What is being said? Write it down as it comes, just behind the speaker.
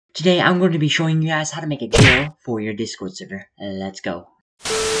Today I'm going to be showing you guys how to make a jail for your Discord server. Let's go.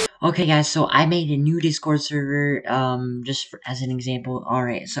 Okay guys, so I made a new Discord server, as an example.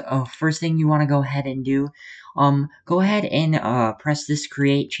 Alright, so first thing you want to go ahead and do, go ahead and press this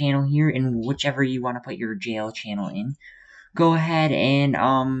create channel here in whichever you want to put your jail channel in. Go ahead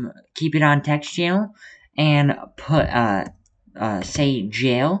and keep it on text channel and put say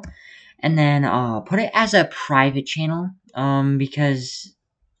jail, and then put it as a private channel, because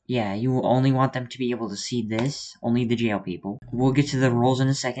yeah, you will only want them to be able to see this, only the jail people. We'll get to the roles in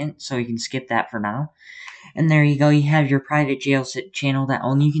a second, so you can skip that for now. And there you go, you have your private jail channel that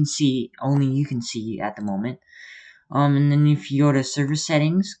only you can see at the moment. And then if you go to server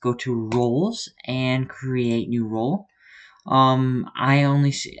settings, go to roles and create new role. I'm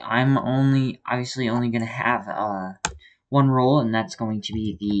obviously only gonna have one role, and that's going to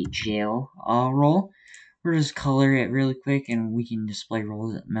be the jail role. We'll just color it really quick, and we can display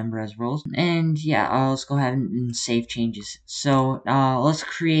roles, member as roles. And yeah, let's go ahead and save changes. So let's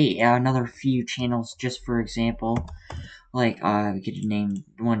create another few channels, just for example. Like we could name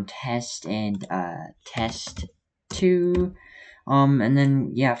one test and test 2. And then,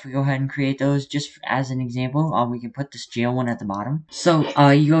 yeah, if we go ahead and create those, just as an example, we can put this jail one at the bottom. So,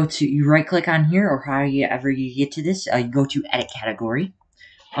 you right click on here, or however you get to this, you go to edit category.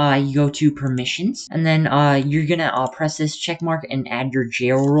 You go to permissions, and then you're gonna press this check mark and add your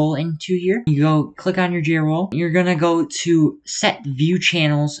jail role into here. You go click on your jail role. You're gonna go to set view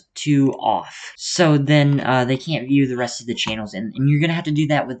channels to off, so then they can't view the rest of the channels, and you're gonna have to do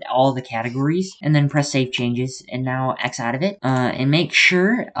that with all the categories, and then press save changes, and now X out of it, and make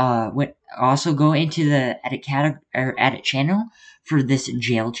sure also go into the edit channel for this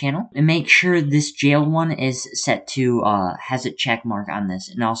jail channel, and make sure this jail one is set to has a check mark on this,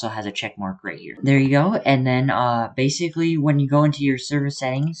 and also has a check mark right here. There you go. And then basically when you go into your server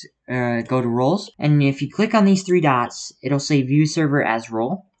settings, go to roles, and if you click on these 3 dots, it'll say view server as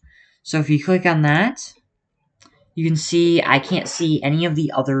role. So if you click on that, you can see I can't see any of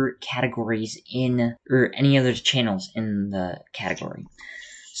the other categories or any other channels in the category.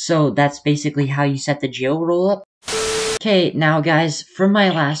 So that's basically how you set the jail role up. Okay, now guys, from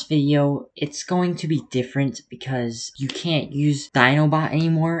my last video, it's going to be different because you can't use Dinobot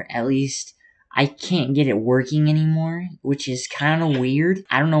anymore. At least, I can't get it working anymore, which is kind of weird.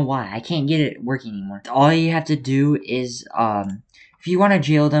 I don't know why. I can't get it working anymore. All you have to do is, if you want to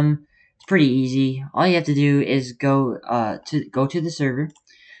jail them, it's pretty easy. All you have to do is go to the server,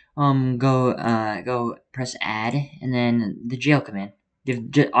 go press add, and then the jail command.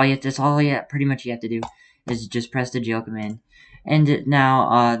 Pretty much you have to do is just press the jail command, and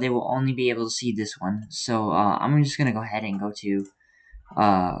now they will only be able to see this one. So I'm just gonna go ahead and go to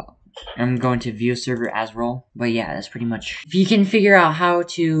I'm going to view server as role. But yeah, that's pretty much. If you can figure out how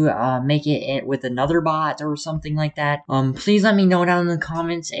to make it with another bot or something like that, please let me know down in the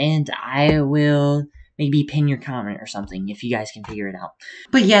comments, and I will maybe pin your comment or something if you guys can figure it out.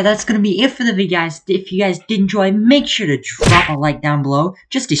 But yeah, that's gonna be it for the video, guys. If you guys did enjoy, make sure to drop a like down below.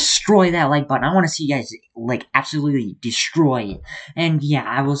 Just destroy that like button. I want to see you guys, like, absolutely destroy it. And yeah,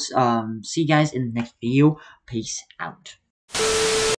 I will see you guys in the next video. Peace out.